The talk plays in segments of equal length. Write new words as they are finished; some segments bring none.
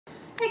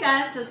Hey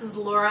guys, this is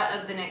Laura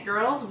of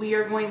TheKnitGirlls. We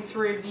are going to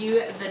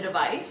review The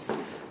Device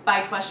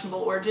by Questionable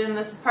Origin.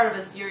 This is part of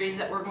a series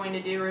that we're going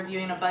to do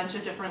reviewing a bunch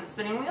of different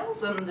spinning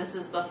wheels, and this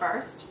is the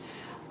first.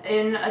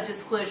 In a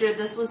disclosure,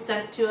 this was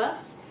sent to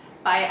us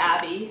by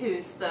Abby,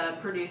 who's the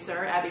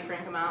producer, Abby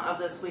Franqemont, of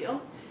this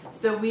wheel.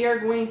 So we are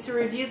going to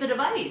review The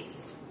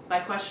Device by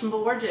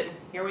Questionable Origin.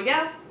 Here we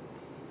go.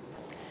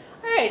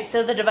 Alright,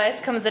 so the device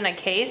comes in a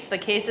case. The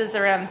case is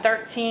around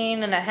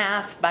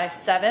 13.5 by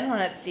 7 when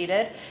it's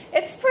seated.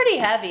 It's pretty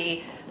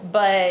heavy,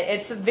 but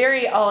it's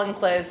very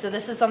all-enclosed, so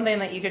this is something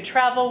that you could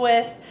travel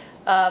with.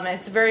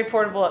 It's very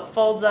portable, it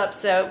folds up,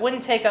 so it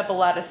wouldn't take up a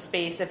lot of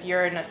space if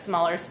you're in a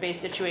smaller space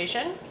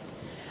situation.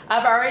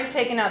 I've already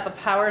taken out the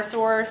power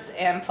source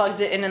and plugged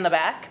it in the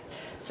back,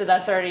 so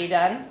that's already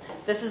done.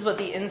 This is what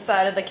the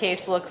inside of the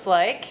case looks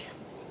like.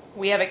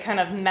 We have it kind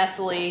of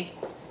messily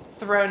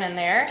thrown in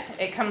there.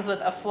 It comes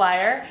with a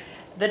flyer.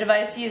 The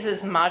device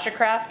uses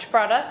Majacraft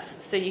products,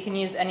 so you can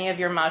use any of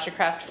your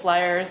Majacraft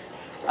flyers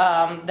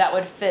that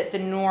would fit the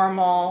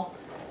normal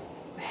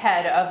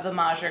head of the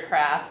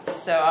Majacraft.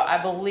 So I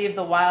believe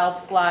the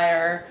Wild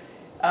flyer,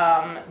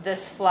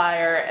 this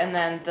flyer, and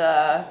then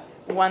the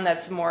one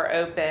that's more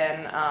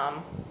open,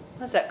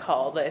 what's that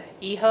called? The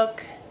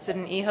E-hook? Is it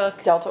an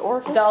E-hook? Delta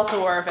Orifice? Delta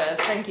Orifice.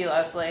 Thank you,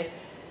 Leslie.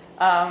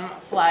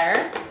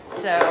 Flyer.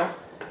 So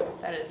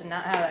that is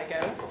not how that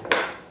goes.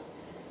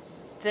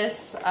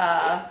 This,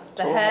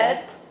 the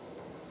head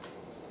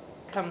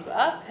comes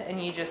up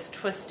and you just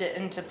twist it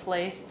into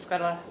place. It's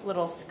got a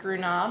little screw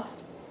knob.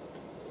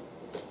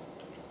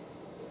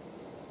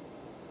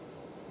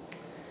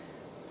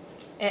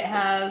 It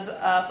has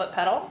a foot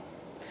pedal,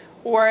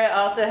 or it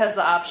also has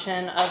the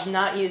option of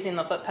not using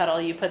the foot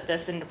pedal. You put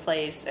this into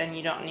place and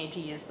you don't need to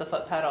use the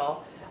foot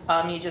pedal.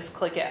 You just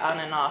click it on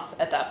and off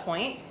at that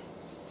point.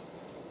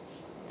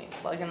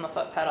 Plug in the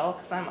foot pedal,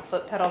 because I'm a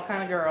foot pedal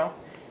kind of girl.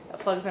 It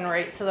plugs in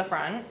right to the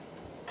front.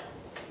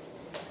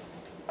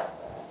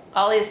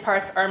 All these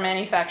parts are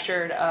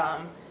manufactured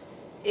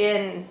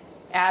in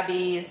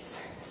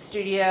Abby's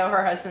studio,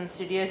 her husband's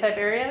studio type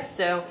area.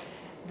 So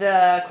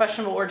the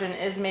Questionable Origin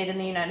is made in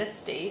the United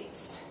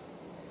States.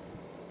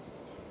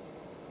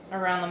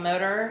 Around the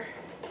motor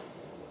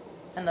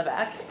and the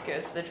back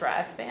goes the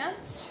drive band.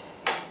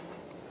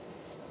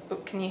 Oh,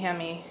 can you hear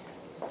me?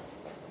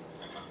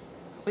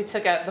 We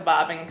took out the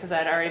bobbin because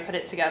I'd already put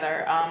it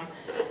together.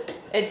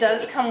 It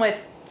does come with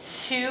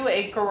 2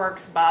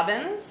 Acreworks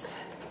bobbins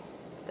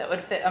that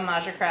would fit a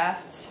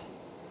Majacraft.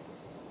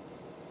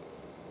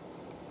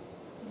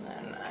 And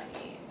then I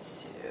need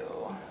to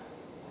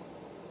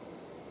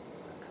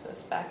hook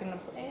this back into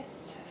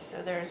place.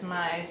 So there's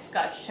my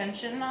Scotch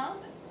tension knob.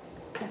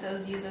 It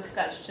does use a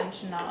Scotch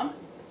tension knob,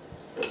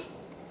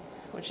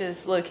 which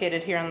is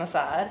located here on the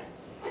side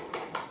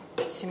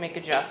to make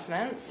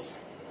adjustments.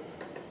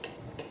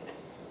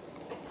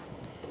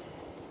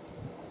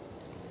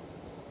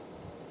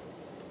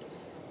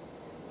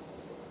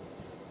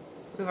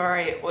 We've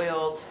already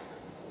oiled.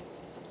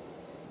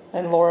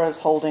 And Laura's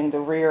holding the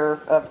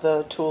rear of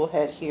the tool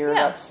head here.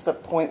 Yeah. That's the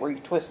point where you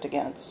twist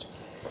against.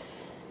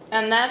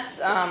 And that's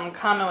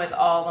common with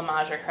all the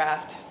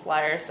Majacraft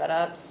flyer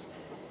setups.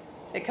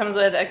 It comes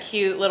with a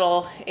cute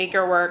little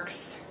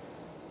Acreworks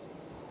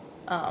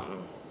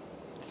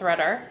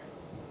threader.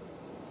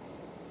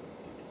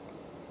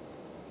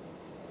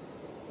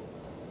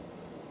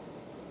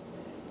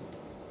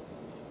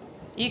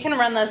 You can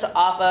run this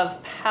off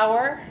of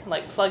power,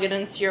 like plug it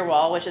into your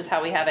wall, which is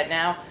how we have it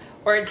now,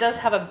 or it does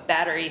have a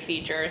battery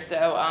feature.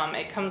 So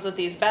it comes with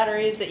these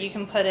batteries that you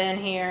can put in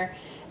here,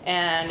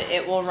 and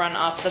it will run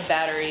off the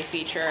battery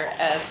feature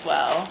as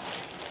well.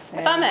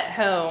 And if I'm at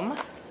home,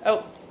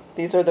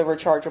 these are the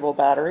rechargeable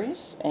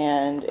batteries,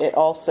 and it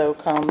also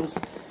comes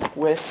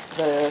with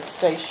the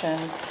station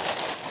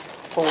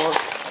for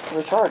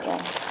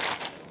recharging.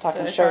 I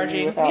can show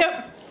you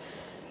without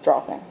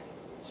dropping.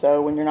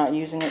 So when you're not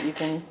using it, you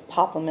can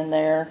pop them in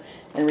there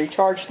and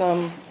recharge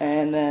them,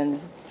 and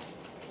then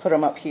put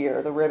them up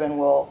here. The ribbon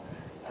will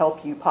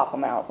help you pop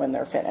them out when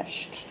they're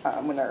finished,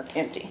 when they're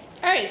empty.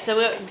 Alright,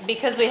 so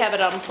because we have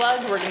it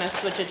unplugged, we're going to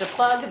switch it to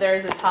plug.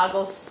 There's a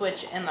toggle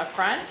switch in the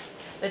front.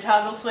 The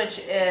toggle switch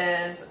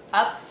is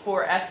up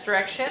for S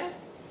direction,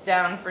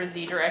 down for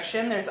Z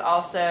direction. There's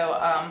also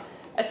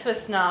a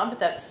twist knob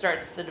that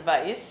starts the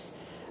device.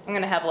 I'm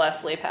going to have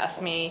Leslie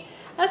pass me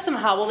some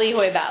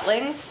hobbledehoy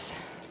batlings.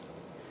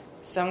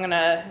 So I'm going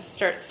to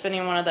start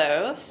spinning one of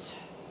those.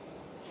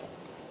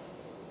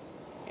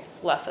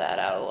 Fluff that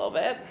out a little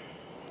bit.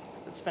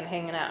 It's been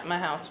hanging out in my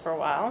house for a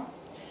while.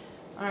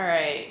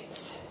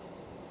 Alright.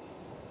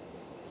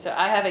 So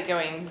I have it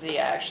going Z.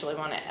 I actually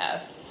want it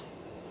S,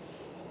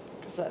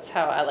 because that's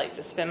how I like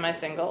to spin my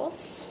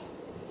singles.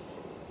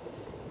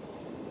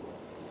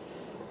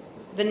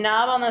 The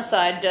knob on the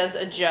side does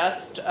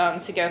adjust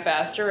to go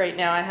faster. Right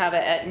now I have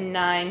it at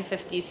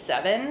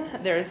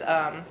 9:57. There's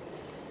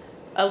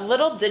a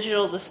little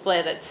digital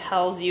display that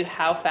tells you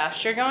how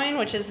fast you're going,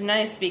 which is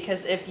nice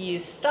because if you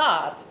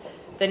stop,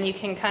 then you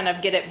can kind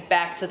of get it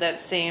back to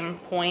that same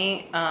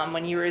point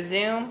when you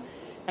resume.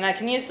 And I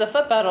can use the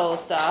foot pedal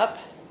to stop,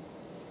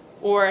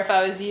 Or if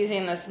I was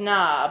using this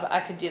knob, I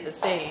could do the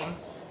same.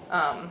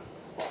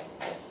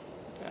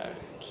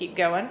 Keep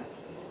going.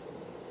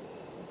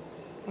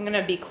 I'm going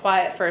to be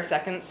quiet for a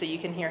second so you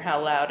can hear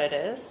how loud it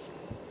is.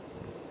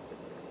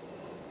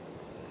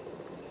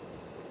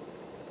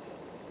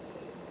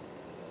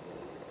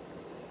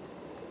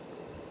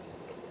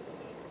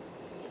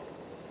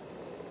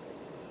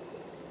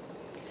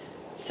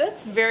 So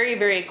it's very,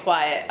 very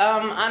quiet.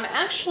 I'm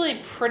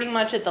actually pretty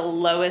much at the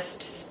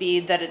lowest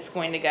speed that it's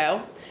going to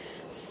go.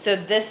 So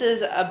this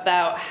is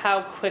about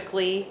how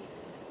quickly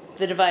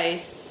the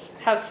device,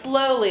 how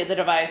slowly the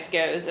device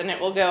goes, and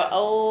it will go a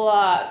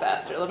lot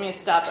faster. Let me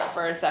stop it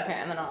for a second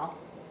and then I'll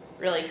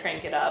really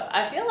crank it up.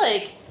 I feel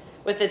like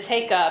with the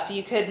take up,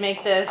 you could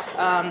make this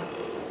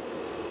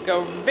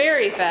go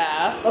very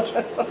fast.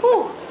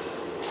 Whew.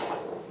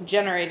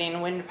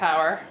 Generating wind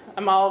power.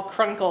 I'm all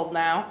crunkled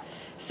now.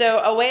 So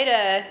a way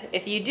to,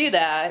 if you do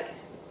that,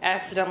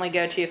 accidentally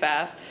go too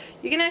fast,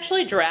 you can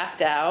actually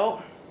draft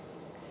out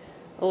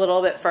a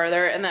little bit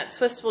further and that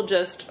twist will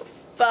just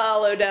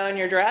follow down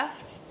your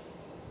draft.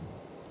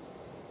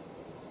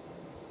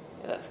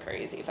 Yeah, that's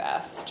crazy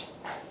fast.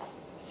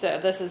 So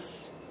this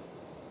is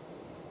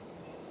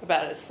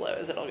about as slow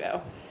as it'll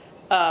go.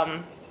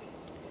 And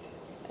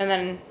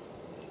then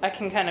I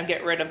can kind of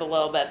get rid of a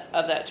little bit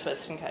of that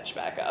twist and catch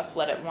back up,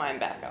 let it wind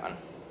back on.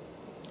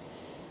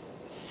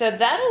 So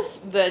that is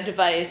the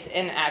device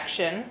in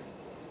action.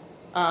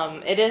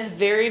 It is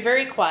very,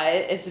 very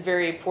quiet. It's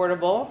very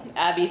portable.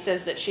 Abby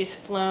says that she's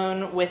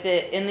flown with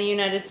it in the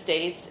United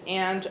States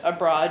and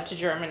abroad to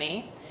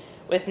Germany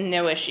with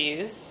no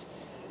issues.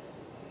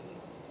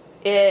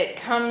 It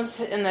comes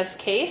in this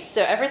case,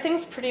 so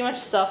everything's pretty much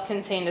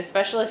self-contained,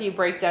 especially if you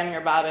break down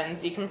your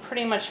bobbins. You can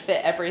pretty much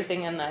fit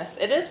everything in this.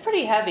 It is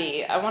pretty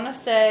heavy. I want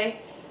to say,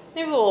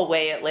 maybe we'll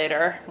weigh it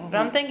later, but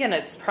I'm thinking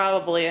it's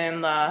probably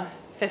in the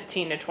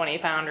 15 to 20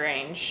 pound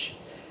range.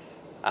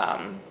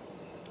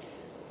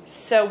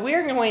 So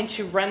we're going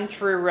to run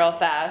through real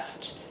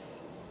fast.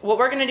 What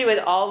we're going to do with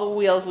all the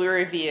wheels we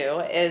review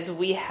is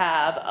we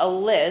have a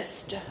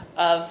list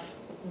of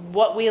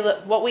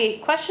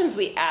questions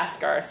we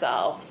ask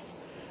ourselves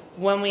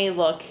when we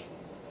look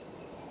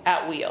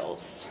at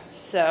wheels.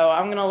 So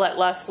I'm going to let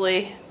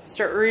Leslie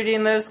start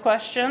reading those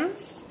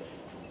questions.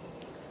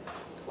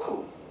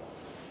 Whoa.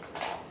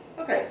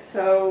 Okay,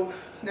 so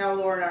now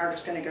Laura and I are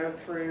just going to go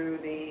through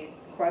the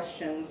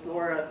questions.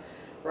 Laura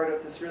wrote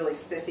up this really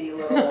spiffy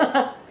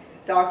little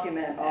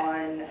document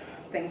on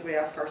things we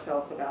ask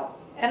ourselves about.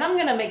 And I'm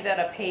going to make that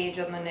a page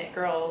on the Knit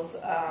Girls,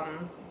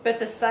 but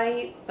the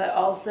site, but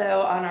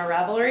also on our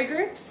Ravelry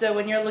group. So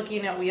when you're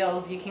looking at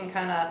wheels, you can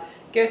kind of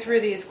go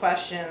through these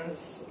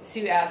questions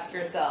to ask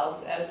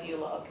yourselves as you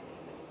look.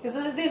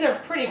 Because these are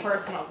pretty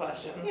personal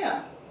questions.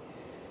 Yeah.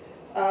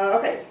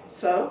 Okay,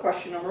 so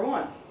question number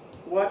 1.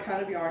 What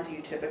kind of yarn do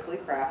you typically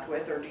craft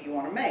with or do you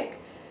want to make?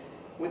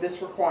 Would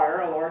this require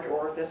a large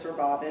orifice or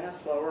bobbin, a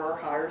slower or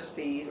higher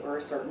speed, or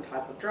a certain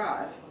type of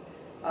drive?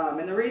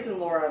 And the reason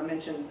Laura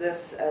mentions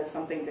this as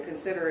something to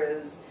consider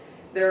is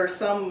there are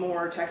some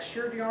more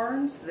textured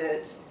yarns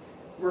that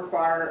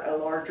require a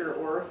larger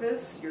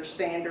orifice. Your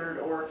standard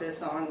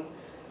orifice on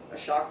a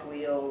shocked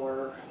wheel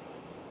or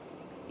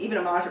even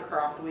a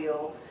Majacraft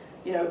wheel,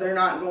 you know, they're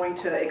not going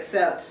to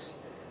accept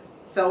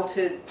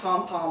felted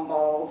pom-pom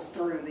balls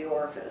through the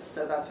orifice.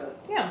 So that's a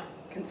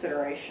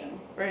consideration.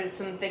 Or it's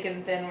some thick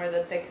and thin where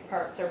the thick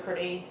parts are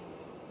pretty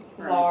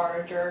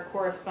large, or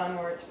coarse spun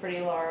where it's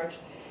pretty large.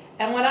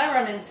 And when I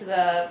run into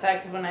the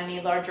fact that when I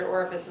need larger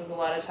orifices a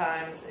lot of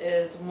times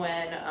is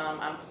when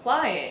I'm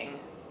plying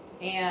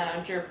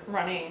and you're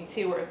running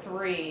 2 or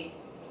 3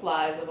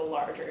 plies of a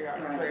larger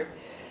yarn through.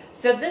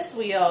 So this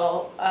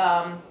wheel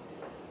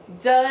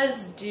does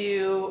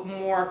do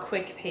more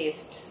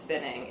quick-paced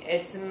spinning.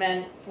 It's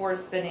meant for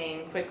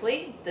spinning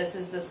quickly. This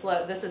is the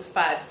slow. This is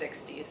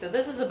 560, so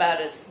this is about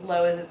as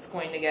slow as it's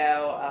going to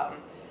go.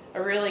 I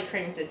really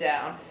cranked it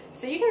down,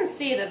 so you can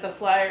see that the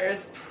flyer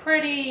is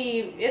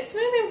it's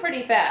moving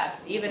pretty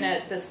fast, even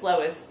at the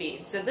slowest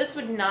speed. So this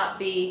would not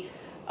be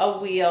a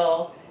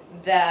wheel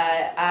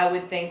that I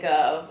would think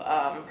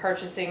of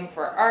purchasing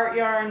for art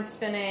yarn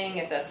spinning,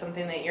 if that's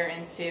something that you're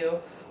into,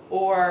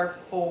 or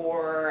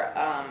for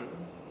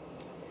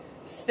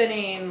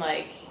spinning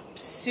like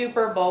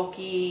super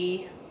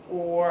bulky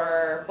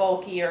or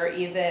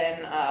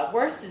even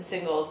worsted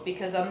singles,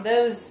 because on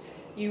those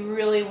you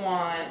really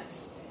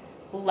want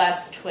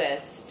less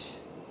twist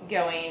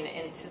going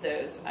into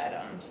those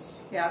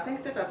items. Yeah, I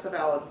think that that's a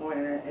valid point,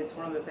 and it's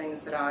one of the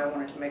things that I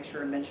wanted to make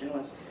sure to mention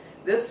was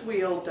this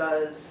wheel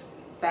does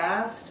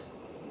fast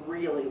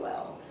really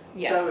well.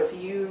 Yes. So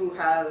if you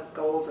have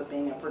goals of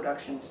being a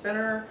production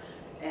spinner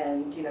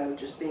and, you know,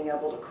 just being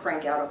able to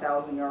crank out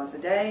 1,000 yarns a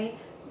day,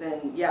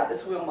 then yeah,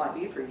 this wheel might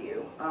be for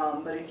you.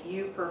 But if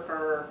you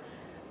prefer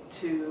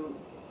to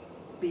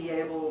be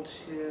able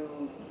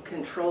to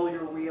control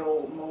your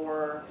wheel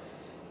more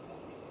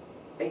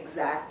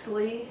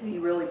exactly, you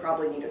really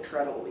probably need a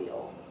treadle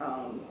wheel.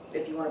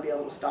 If you want to be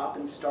able to stop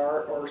and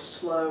start or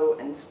slow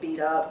and speed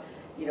up,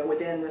 you know,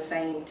 within the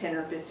same 10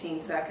 or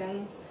 15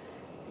 seconds,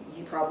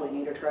 you probably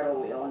need a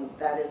treadle wheel, and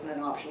that isn't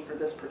an option for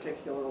this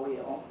particular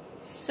wheel.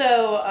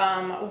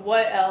 So,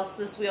 what else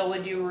this wheel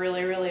would do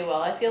really, really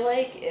well, I feel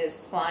like, is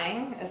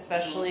plying,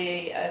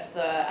 especially if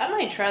I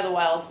might try the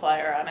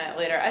wildfire on it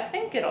later. I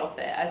think it'll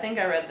fit. I think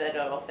I read that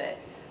it'll fit.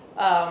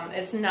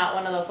 It's not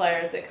one of the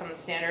flyers that comes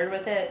standard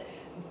with it,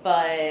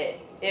 but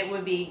it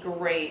would be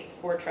great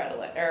for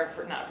treadling, or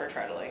not for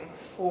treadling,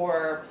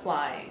 for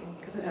plying.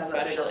 Because it has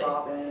a bigger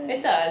bobbin.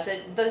 It does.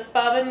 This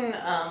bobbin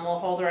will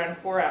hold around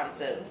 4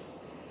 ounces.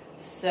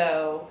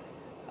 So,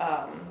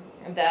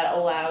 that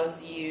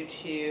allows you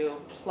to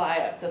ply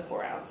up to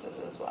 4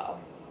 ounces as well.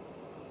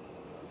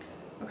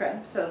 Okay,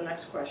 so the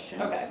next question.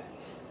 Okay.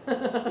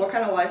 What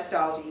kind of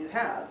lifestyle do you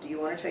have? Do you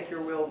want to take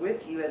your wheel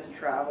with you as you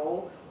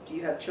travel? Do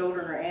you have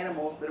children or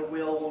animals that a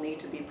wheel will need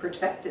to be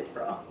protected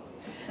from?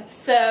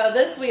 So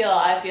this wheel,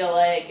 I feel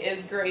like,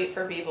 is great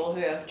for people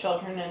who have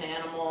children and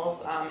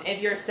animals.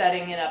 If you're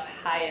setting it up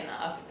high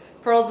enough.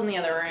 Pearl's in the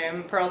other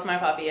room. Pearl's my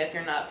puppy, if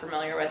you're not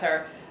familiar with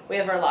her. We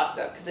have her locked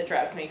up because it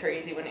drives me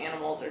crazy when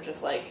animals are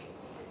just like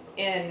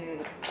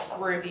in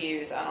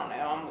reviews. I don't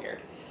know, I'm weird.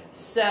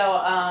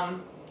 So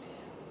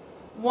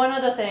one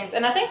of the things,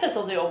 and I think this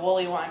will do a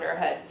woolly winder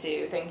head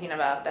too, thinking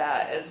about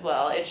that as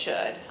well. It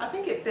should. I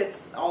think it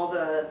fits all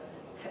the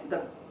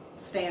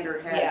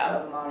standard heads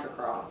of a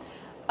Majacroft.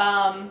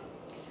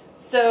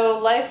 So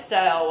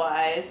lifestyle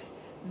wise,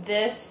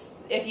 this,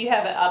 if you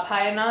have it up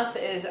high enough,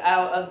 is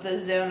out of the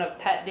zone of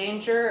pet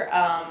danger.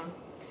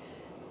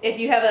 If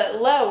you have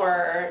it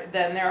lower,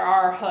 then there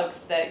are hooks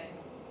that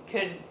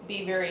could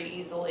be very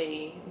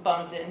easily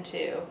bumped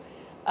into.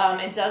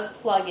 It does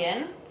plug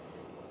in,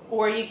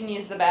 or you can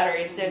use the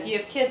batteries. So if you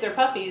have kids or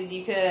puppies,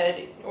 you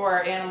could,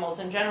 or animals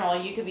in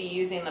general, you could be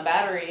using the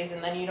batteries,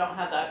 and then you don't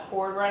have that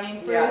cord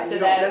running through. Yeah, so you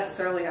don't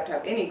necessarily have to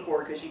have any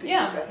cord, because you can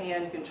use the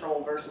hand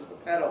control versus the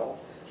pedal.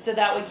 So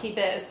that would keep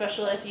it,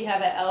 especially if you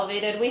have it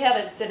elevated. We have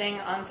it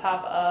sitting on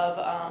top of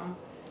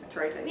a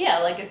tray table. Yeah,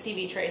 like a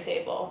TV tray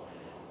table.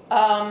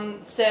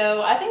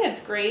 So I think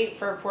it's great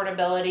for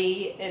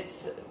portability.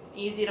 It's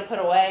easy to put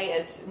away.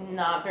 It's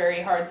not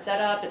very hard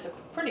setup. It's a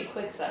pretty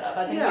quick setup.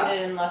 I think we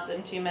did it in less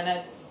than 2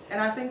 minutes. And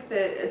I think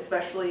that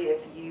especially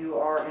if you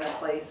are in a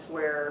place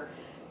where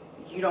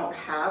you don't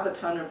have a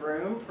ton of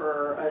room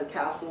for a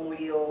castle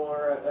wheel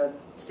or a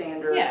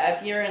standard. Yeah,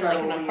 if you're in like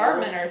an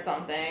apartment or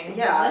something,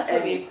 this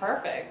would be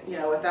perfect.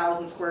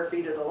 1,000 square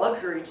feet is a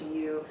luxury to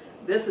you.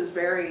 This is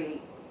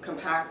very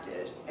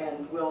compacted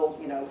and will,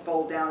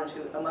 fold down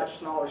into a much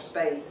smaller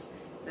space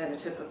than a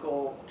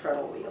typical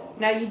treadle wheel.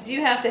 Now you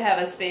do have to have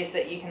a space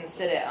that you can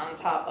sit it on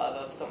top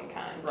of some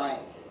kind. Right.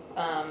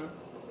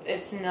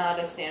 It's not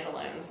a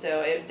standalone, so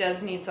it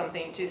does need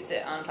something to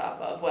sit on top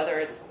of,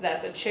 whether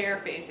that's a chair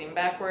facing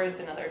backwards,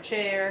 another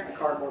chair, a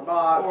cardboard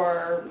box,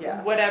 or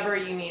whatever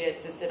you need it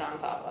to sit on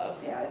top of.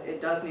 Yeah,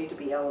 it does need to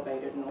be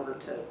elevated in order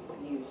to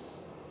use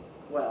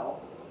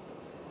well.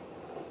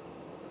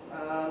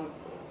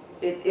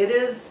 It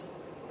is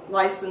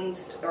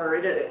licensed, or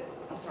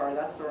I'm sorry,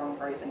 that's the wrong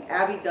phrasing.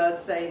 Abby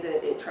does say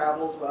that it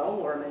travels well.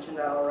 Laura mentioned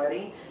that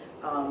already.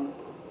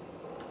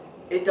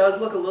 It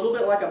does look a little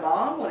bit like a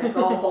bomb when it's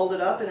all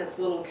folded up in its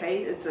little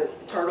case. It's a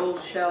turtle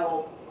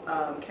shell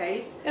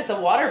case. It's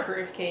a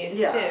waterproof case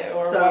too,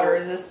 or water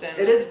resistant.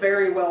 It is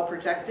very well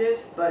protected,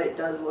 but it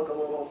does look a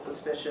little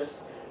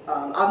suspicious.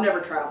 I've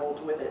never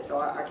traveled with it,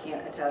 so I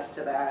can't attest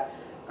to that.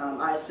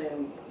 I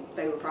assume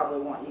they would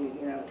probably want you,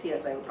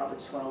 TSA would probably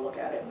just want to look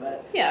at it,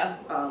 but... Yeah,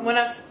 when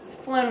I've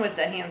flown with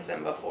the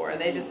Hanson before,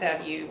 they just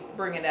have you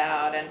bring it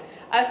out, and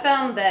I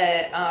found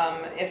that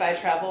if I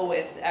travel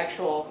with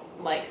actual,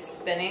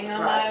 spinning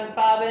on my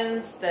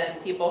bobbins, then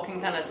people can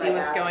kind of see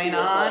what's going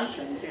on,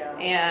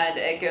 and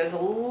it goes a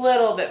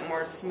little bit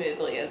more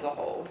smoothly as a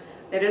whole.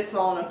 It is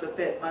small enough to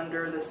fit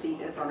under the seat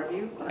in front of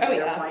you on the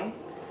airplane,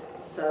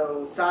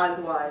 so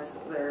size-wise,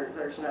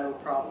 there's no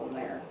problem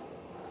there.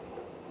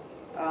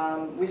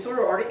 We sort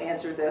of already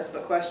answered this,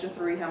 but question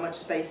 3, how much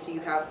space do you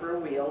have for a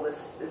wheel?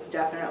 This is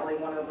definitely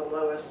one of the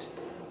lowest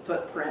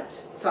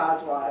footprint,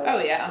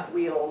 size-wise,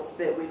 wheels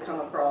that we've come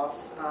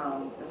across,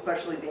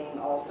 especially being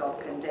all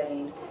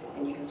self-contained,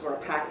 and you can sort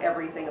of pack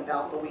everything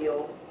about the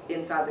wheel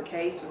inside the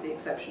case, with the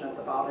exception of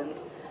the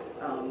bobbins.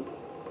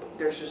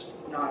 There's just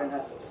not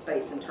enough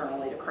space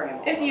internally to cram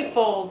all If you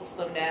fold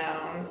them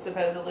down,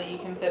 supposedly you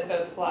can fit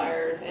both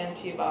flyers and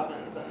 2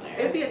 bobbins in there.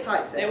 It'd be a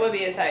tight fit. It would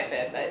be a tight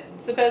fit, but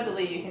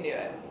supposedly you can do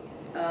it.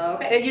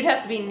 Okay. You'd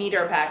have to be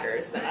neater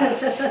packers than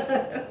us.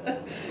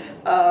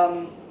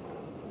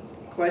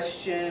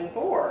 Question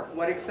 4.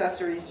 What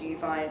accessories do you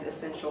find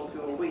essential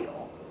to a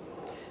wheel?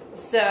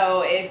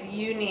 So if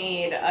you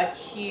need a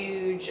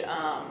huge,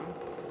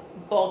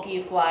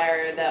 bulky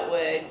flyer that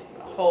would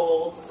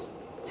hold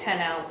 10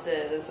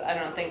 ounces, I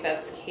don't think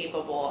that's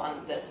capable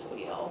on this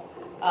wheel.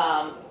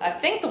 I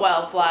think the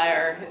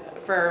Wildflyer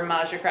for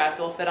Majacroft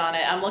will fit on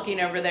it. I'm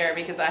looking over there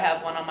because I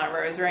have one on my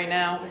Rose right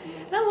now,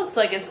 and it looks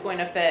like it's going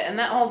to fit, and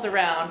that holds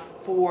around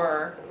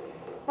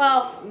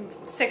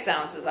 6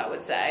 ounces, I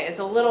would say. It's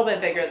a little bit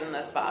bigger than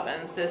this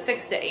bobbin, so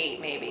 6 to 8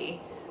 maybe.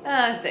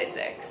 I'd say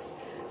 6.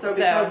 So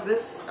because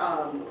this,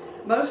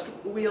 most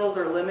wheels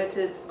are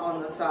limited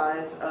on the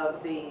size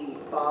of the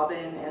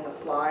bobbin and the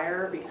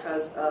flyer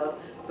because of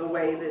the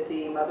way that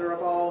the mother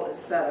of all is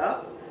set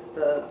up,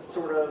 the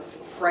sort of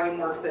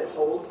framework that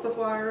holds the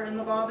flyer and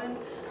the bobbin.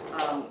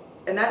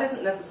 And that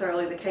isn't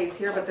necessarily the case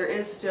here, but there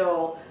is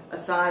still a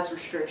size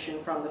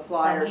restriction from the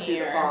flyer to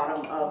the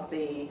bottom of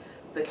the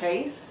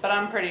case. But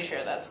I'm pretty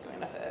sure that's going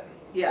to fit.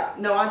 Yeah,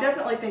 no, I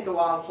definitely think the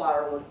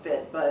wildflower would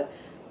fit, but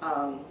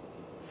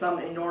some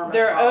enormous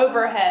Their bobbin.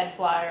 overhead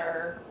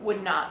flyer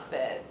would not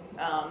fit.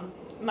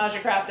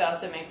 Majacraft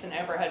also makes an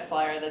overhead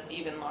flyer that's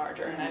even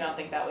larger, and I don't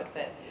think that would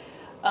fit.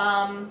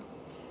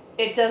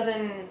 It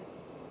doesn't.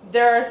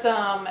 There are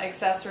some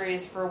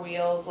accessories for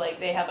wheels,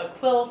 like they have a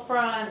quill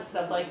front,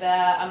 stuff like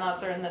that. I'm not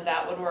certain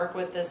that would work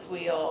with this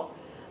wheel.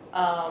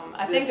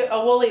 I think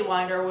a woolly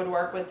winder would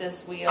work with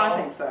this wheel. I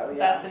think so, yeah.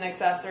 That's an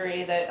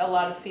accessory that a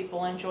lot of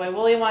people enjoy.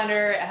 Woolly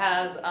winder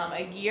has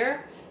a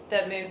gear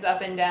that moves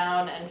up and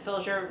down and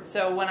fills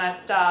so when I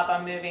stop,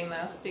 I'm moving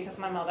this because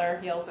my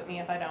mother yells at me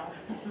if I don't.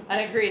 And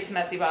it creates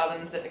messy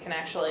bobbins that it can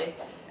actually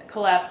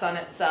collapse on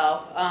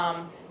itself.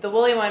 The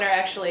woolly winder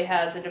actually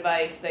has a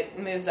device that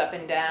moves up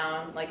and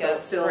down like a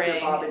spring. Fills your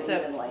bobbin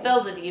evenly. It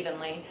fills it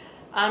evenly.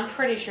 I'm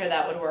pretty sure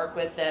that would work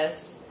with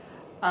this.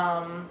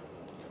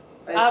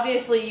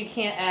 Obviously, you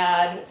can't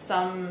add,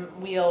 some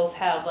wheels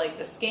have like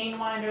the skein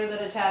winder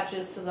that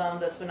attaches to them.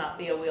 This would not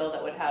be a wheel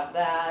that would have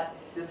that.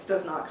 This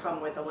does not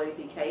come with a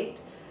Lazy Kate.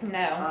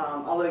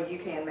 No. Although you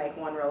can make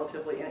one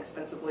relatively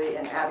inexpensively,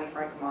 and Abby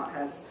Franqemont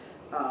has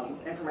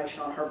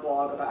information on her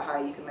blog about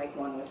how you can make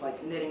one with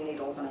like knitting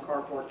needles and a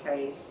cardboard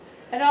case.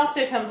 It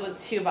also comes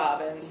with 2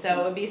 bobbins,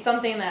 so it would be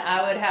something that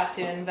I would have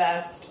to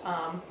invest.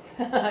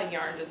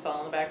 Yarn just fell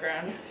in the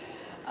background.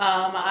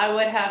 I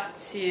would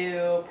have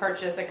to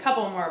purchase a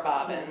couple more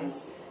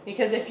bobbins,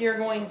 because if you're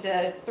going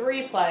to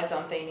 3-ply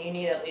something, you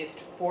need at least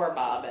 4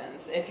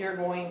 bobbins. If you're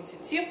going to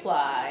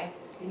 2-ply,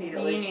 you need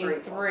at least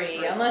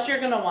 3, unless you're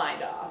going to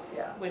wind off,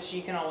 yeah, which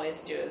you can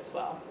always do as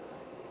well.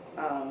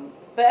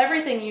 But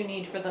everything you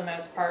need for the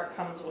most part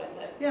comes with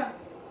it. Yeah,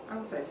 I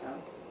would say so.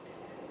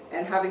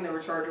 And having the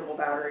rechargeable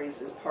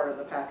batteries is part of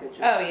the package.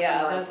 Oh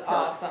yeah, that's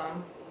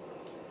awesome.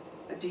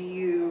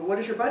 What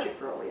is your budget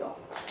for a wheel?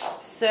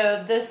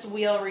 So this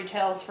wheel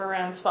retails for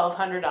around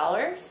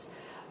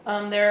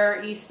 $1,200. There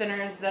are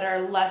e-spinners that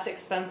are less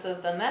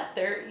expensive than that.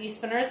 There are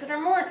e-spinners that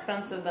are more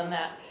expensive than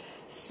that.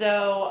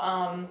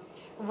 So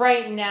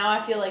right now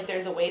I feel like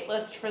there's a wait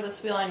list for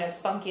this wheel. I know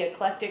Spunky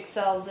Eclectic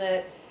sells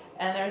it,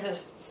 and there's a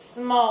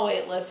small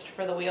wait list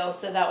for the wheel,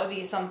 so that would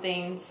be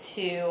something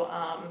to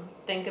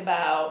think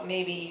about.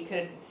 Maybe you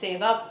could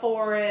save up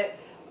for it,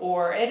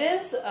 or it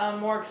is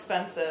more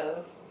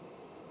expensive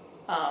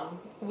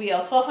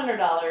wheel.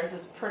 $1,200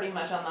 is pretty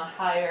much on the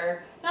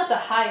higher, not the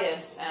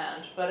highest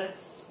end, but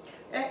it's,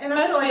 and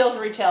most wheels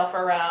retail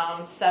for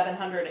around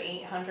 $700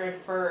 to $800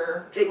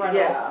 for treadle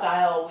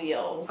style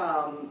wheels.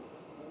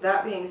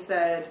 That being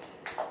said,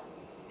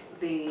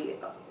 the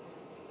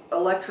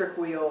electric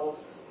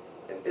wheels,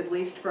 at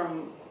least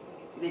from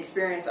the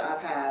experience I've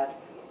had,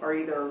 are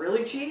either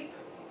really cheap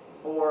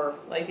or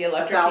like the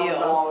electric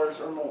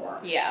 $1,000 or more.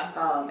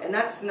 Yeah. And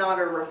that's not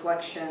a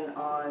reflection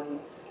on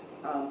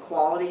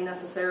quality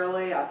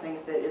necessarily. I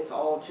think that it's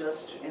all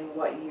just in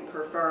what you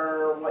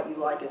prefer, what you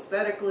like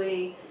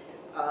aesthetically,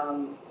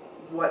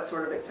 what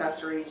sort of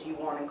accessories you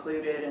want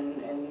included,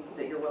 and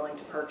that you're willing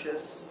to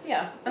purchase.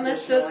 Yeah, and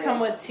this does come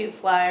with 2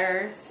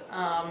 flyers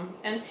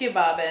and 2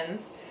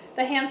 bobbins.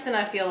 The Hansen,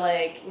 I feel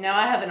like, now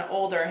I have an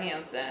older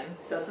Hansen.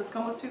 Does this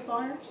come with 2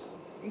 flyers?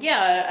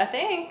 Yeah, I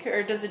think.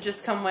 Or does it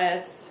just come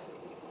with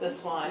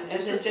this one?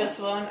 Is it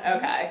just one?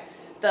 Okay.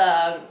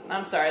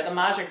 I'm sorry, the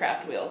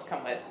Majacraft wheels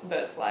come with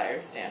both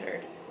flyers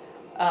standard.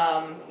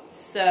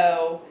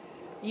 So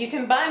you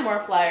can buy more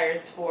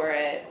flyers for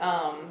it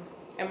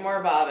and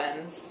more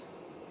bobbins.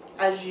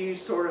 As you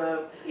sort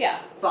of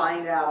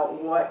find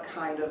out what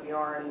kind of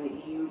yarn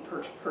that you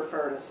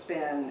prefer to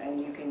spin, and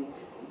you can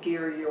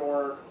gear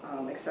your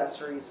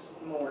accessories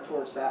more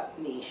towards that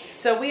niche.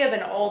 So we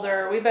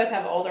both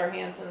have older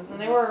Hansens, and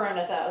they were around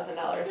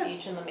 $1,000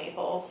 each in the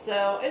maple,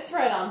 so it's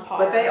right on par.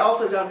 But they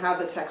also don't have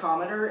the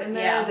tachometer in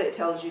there that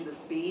tells you the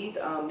speed.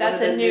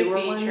 That's a new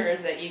feature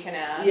that you can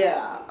add.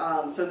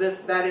 Yeah, so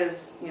that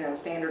is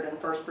standard in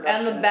first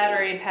production. And the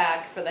battery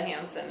pack for the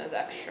Hansen is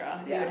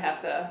extra. You would have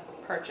to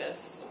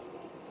purchase.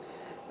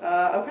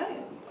 Okay,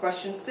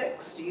 question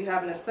 6. Do you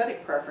have an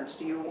aesthetic preference?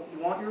 Do you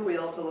want your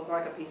wheel to look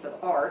like a piece of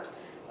art,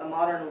 a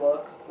modern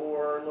look,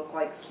 or look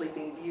like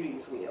Sleeping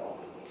Beauty's wheel?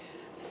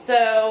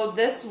 So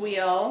this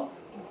wheel,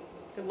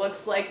 it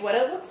looks like what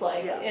it looks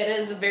like. Yeah. It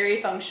is a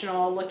very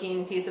functional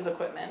looking piece of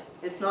equipment.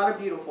 It's not a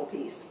beautiful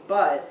piece,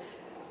 but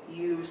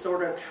you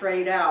sort of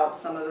trade out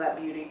some of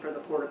that beauty for the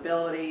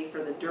portability,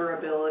 for the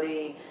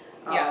durability.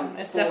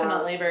 It's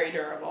definitely very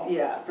durable.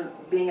 Yeah, for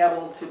being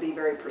able to be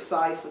very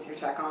precise with your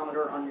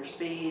tachometer on your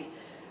speed.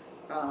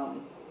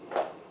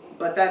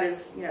 But that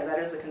is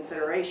a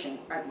consideration.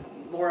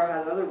 Laura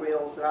has other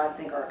wheels that I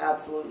think are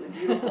absolutely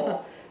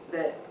beautiful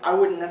that I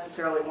wouldn't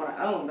necessarily want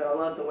to own, but I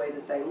love the way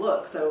that they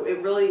look. So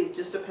it really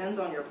just depends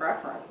on your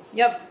preference.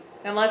 Yep.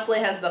 And Leslie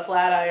has the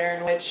flat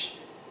iron, which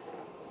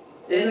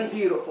isn't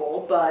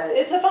beautiful, but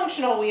it's a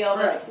functional wheel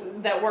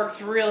that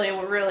works really,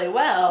 really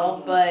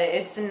well, but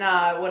it's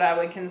not what I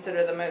would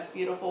consider the most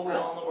beautiful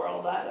wheel in the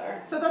world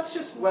either. So that's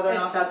just whether or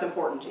not that's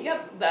important to you.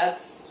 Yep,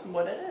 that's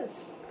what it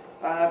is.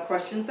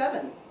 Question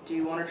 7. Do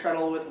you want to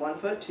treadle with 1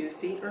 foot, 2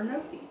 feet, or no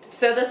feet?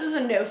 So this is a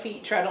no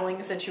feet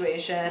treadling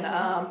situation,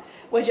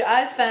 which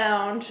I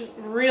found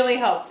really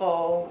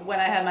helpful when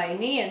I had my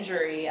knee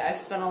injury. I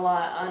spent a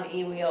lot on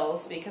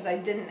e-wheels because I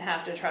didn't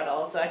have to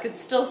treadle, so I could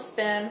still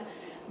spin,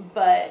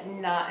 but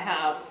not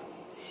have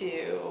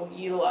to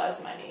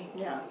utilize my knee.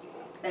 Yeah,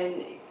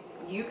 and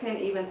you can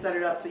even set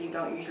it up so you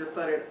don't use your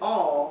foot at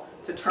all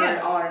to turn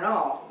it on and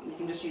off. You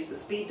can just use the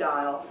speed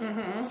dial.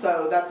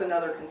 So that's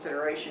another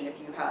consideration if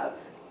you have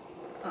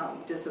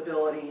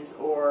disabilities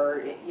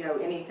or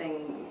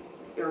anything,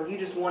 or you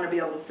just want to be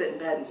able to sit in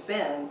bed and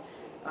spin.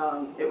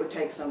 It would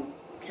take some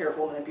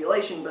careful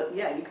manipulation, but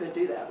yeah, you could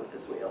do that with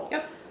this wheel.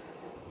 Yep.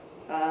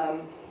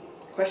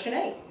 Question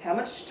 8. How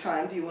much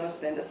time do you want to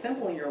spend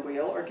assembling your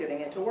wheel or getting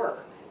it to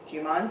work? Do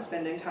you mind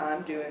spending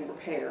time doing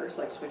repairs,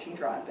 like switching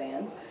drive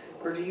bands,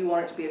 or do you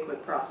want it to be a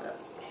quick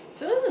process?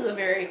 So this is a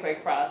very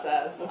quick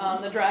process.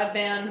 The drive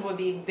band would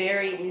be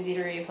very easy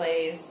to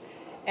replace.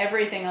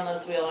 Everything on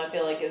this wheel I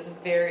feel like is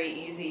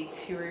very easy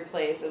to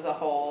replace as a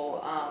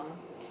whole.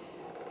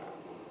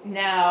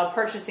 Now,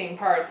 purchasing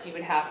parts, you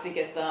would have to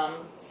get them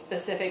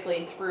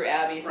specifically through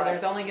Abby, so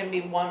there's only going to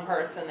be one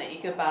person that you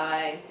could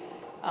buy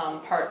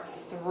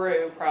parts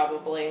through,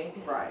 probably.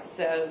 Right.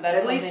 So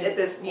that's at least at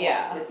this point.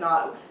 Yeah. It's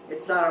not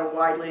a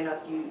widely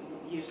enough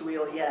used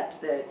wheel yet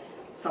that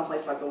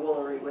someplace like the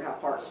Woolery would have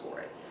parts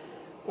for it.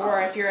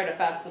 Or if you're at a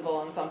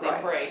festival and something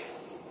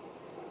breaks,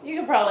 you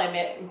could probably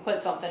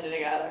put something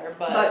together.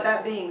 But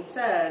that being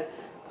said,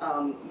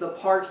 the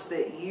parts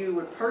that you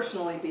would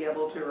personally be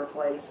able to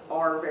replace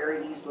are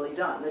very easily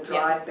done. The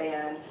drive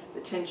band,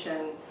 the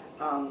tension,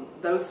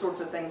 those sorts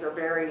of things are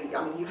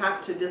you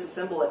have to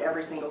disassemble it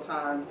every single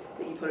time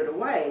that you put it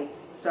away,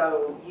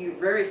 so you're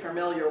very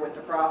familiar with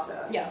the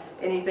process. Yeah.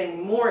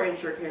 Anything more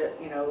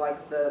intricate,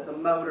 like the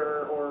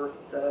motor or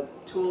the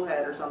tool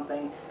head or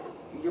something,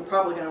 you're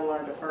probably going to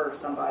want to defer to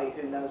somebody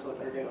who knows what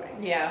they're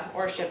doing. Yeah,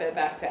 or ship it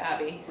back to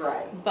Abby.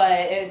 Right. But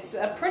it's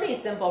a pretty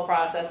simple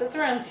process. It's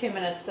around 2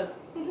 minutes to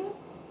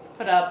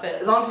put up.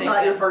 As long as it's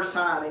not your first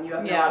time and you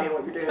have no idea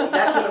what you're doing.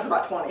 That took us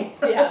about 20.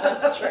 Yeah,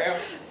 that's true.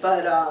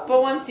 But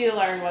once you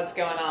learn what's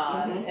going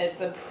on,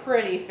 it's a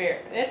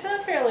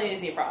fairly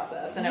easy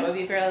process, and it would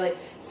be fairly.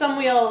 Some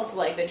wheels,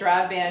 like the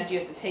drive band, you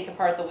have to take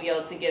apart the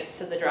wheel to get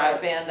to the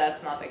drive band.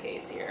 That's not the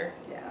case here.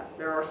 Yeah,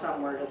 there are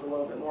some where it is a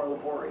little bit more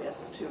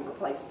laborious to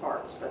replace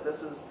parts, but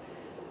this is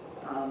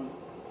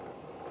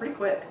pretty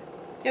quick.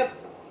 Yep.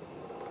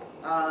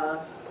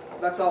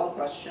 That's all the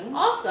questions.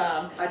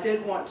 Awesome. I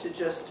did want to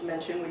just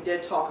mention, we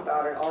did talk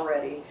about it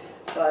already,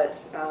 but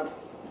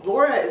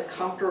Laura is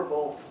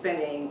comfortable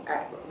spinning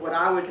at what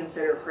I would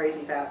consider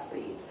crazy fast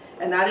speeds,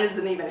 and that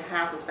isn't even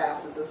half as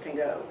fast as this can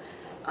go.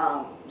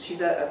 She's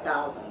at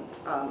 1,000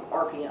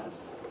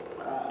 RPMs.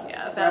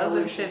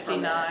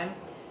 1,059.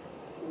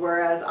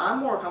 Whereas I'm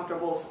more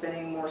comfortable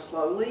spinning more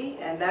slowly,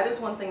 and that is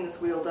one thing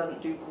this wheel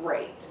doesn't do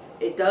great.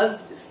 It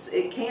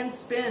can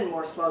spin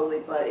more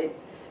slowly, but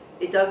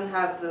it doesn't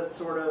have the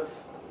sort of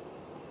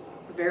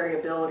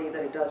variability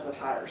that it does with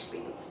higher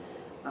speeds.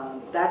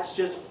 That's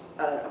just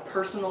a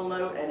personal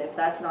note, and if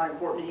that's not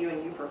important to you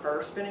and you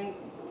prefer spinning,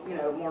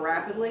 more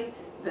rapidly,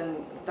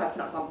 then that's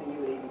not something you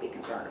would even be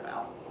concerned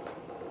about.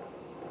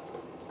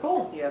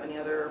 Cool. Do you have any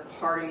other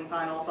parting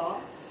final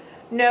thoughts?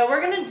 No,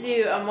 we're going to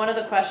do one of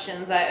the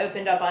questions I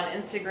opened up on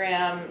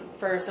Instagram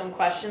for some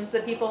questions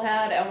that people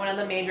had, and one of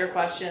the main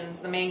questions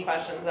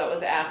that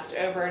was asked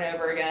over and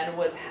over again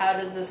was, how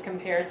does this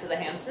compare to the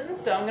Hanson?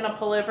 So I'm going to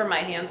pull over my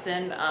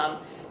Hanson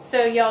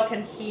so y'all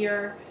can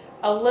hear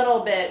a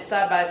little bit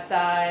side by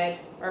side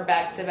or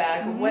back to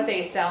back what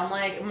they sound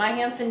like. My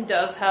Hanson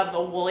does have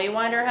a woolly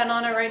winder head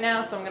on it right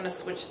now, so I'm going to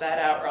switch that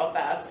out real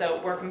fast.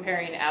 So we're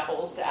comparing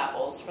apples to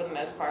apples for the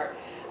most part.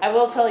 I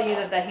will tell you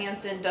that the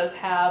Hanson does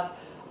have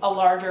a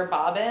larger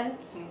bobbin,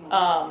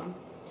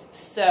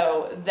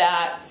 so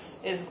that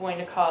is going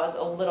to cause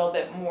a little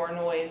bit more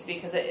noise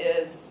because it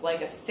is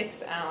like a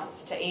 6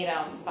 ounce to 8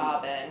 ounce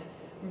bobbin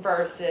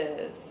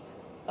versus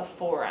a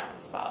 4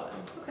 ounce bobbin.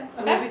 Okay,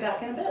 so we'll be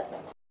back in a bit.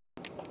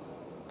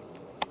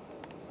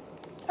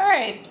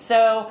 Alright,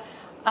 so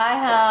I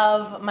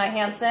have my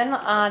Hanson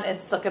on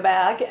its Zucca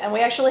bag, and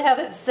we actually have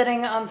it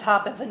sitting on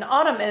top of an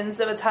ottoman,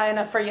 so it's high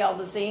enough for y'all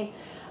to see.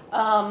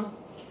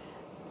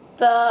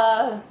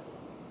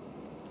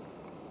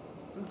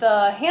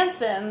 The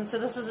Hanson, so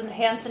this is a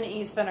Hanson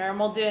e-spinner, and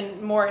we'll do a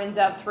more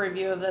in-depth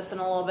review of this in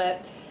a little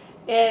bit.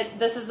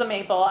 This is the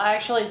maple. I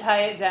actually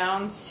tie it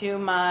down to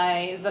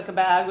my Zucca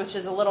bag, which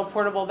is a little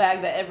portable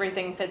bag that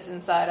everything fits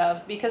inside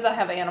of, because I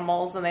have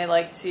animals and they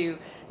like to.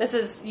 This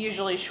is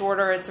usually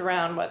shorter. It's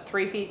around,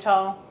 3 feet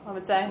tall, I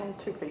would say?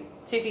 2 feet.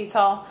 2 feet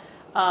tall.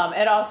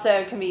 It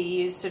also can be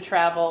used to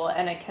travel,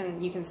 and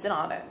you can sit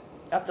on it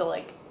up to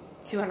like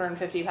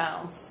 250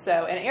 pounds.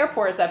 So in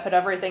airports, I put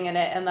everything in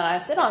it, and then I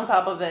sit on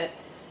top of it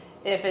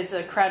if it's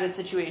a crowded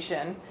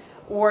situation.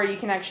 Or you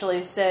can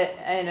actually sit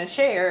in a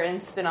chair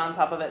and spin on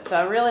top of it. So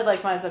I really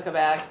like my Zucca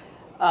bag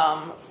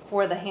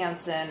for the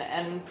Hansen,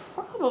 and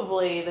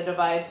probably the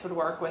device would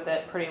work with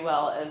it pretty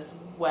well as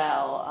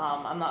well.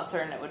 I'm not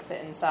certain it would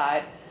fit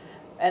inside.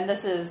 And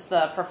this is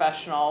the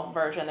professional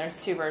version. There's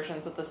 2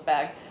 versions of this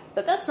bag.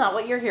 But that's not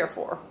what you're here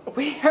for.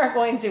 We are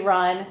going to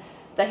run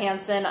the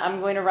Hansen.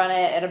 I'm going to run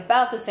it at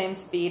about the same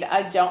speed.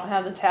 I don't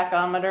have the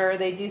tachometer.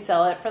 They do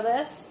sell it for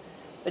this,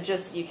 but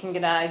just you can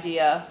get an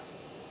idea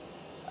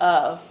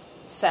of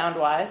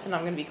sound-wise, and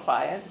I'm going to be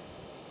quiet.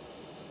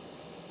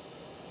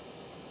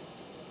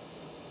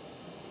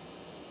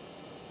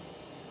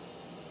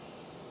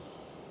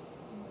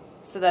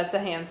 So that's the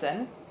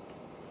Hansen.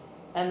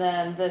 And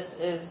then this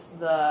is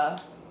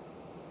the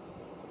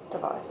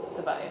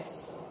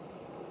device.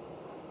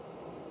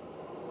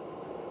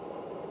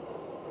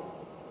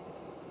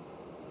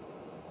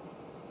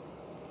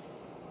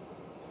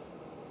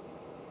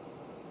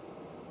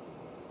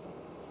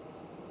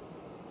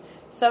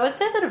 So I would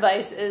say the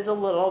device is a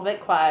little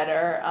bit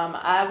quieter.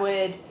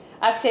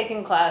 I've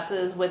taken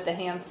classes with the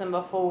Hansen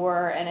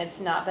before, and it's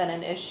not been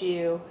an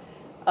issue.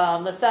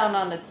 The sound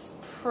on it's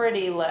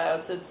pretty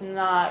low, so it's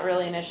not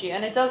really an issue.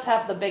 And it does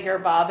have the bigger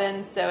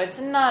bobbin, so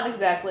it's not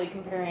exactly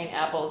comparing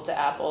apples to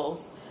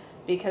apples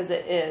because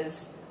it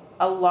is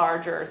a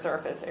larger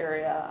surface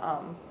area.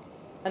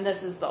 And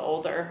this is the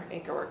older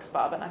Acreworks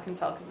bobbin. I can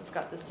tell because it's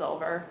got the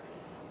silver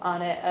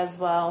on it as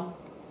well.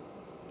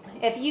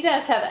 If you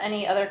guys have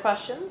any other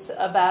questions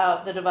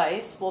about the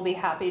device, we'll be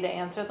happy to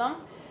answer them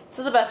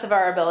to the best of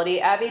our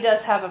ability. Abby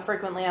does have a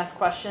frequently asked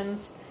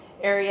questions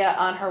area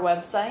on her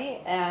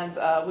website, and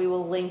we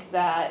will link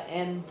that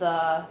in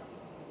the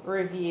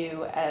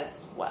review as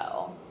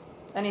well.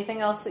 Anything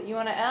else that you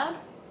want to add?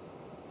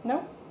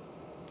 No.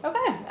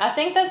 Okay, I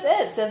think that's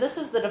it. So this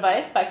is the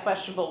device by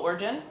Questionable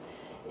Origin.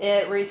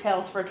 It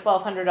retails for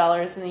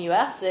 $1,200 in the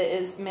U.S. It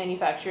is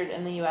manufactured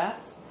in the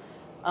U.S.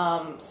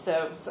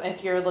 So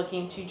if you're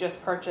looking to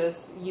just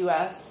purchase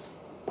U.S.,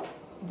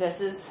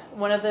 this is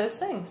one of those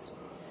things.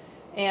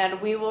 And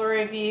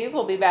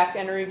we'll be back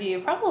and review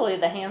probably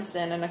the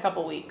Hansen in a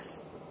couple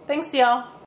weeks. Thanks, y'all.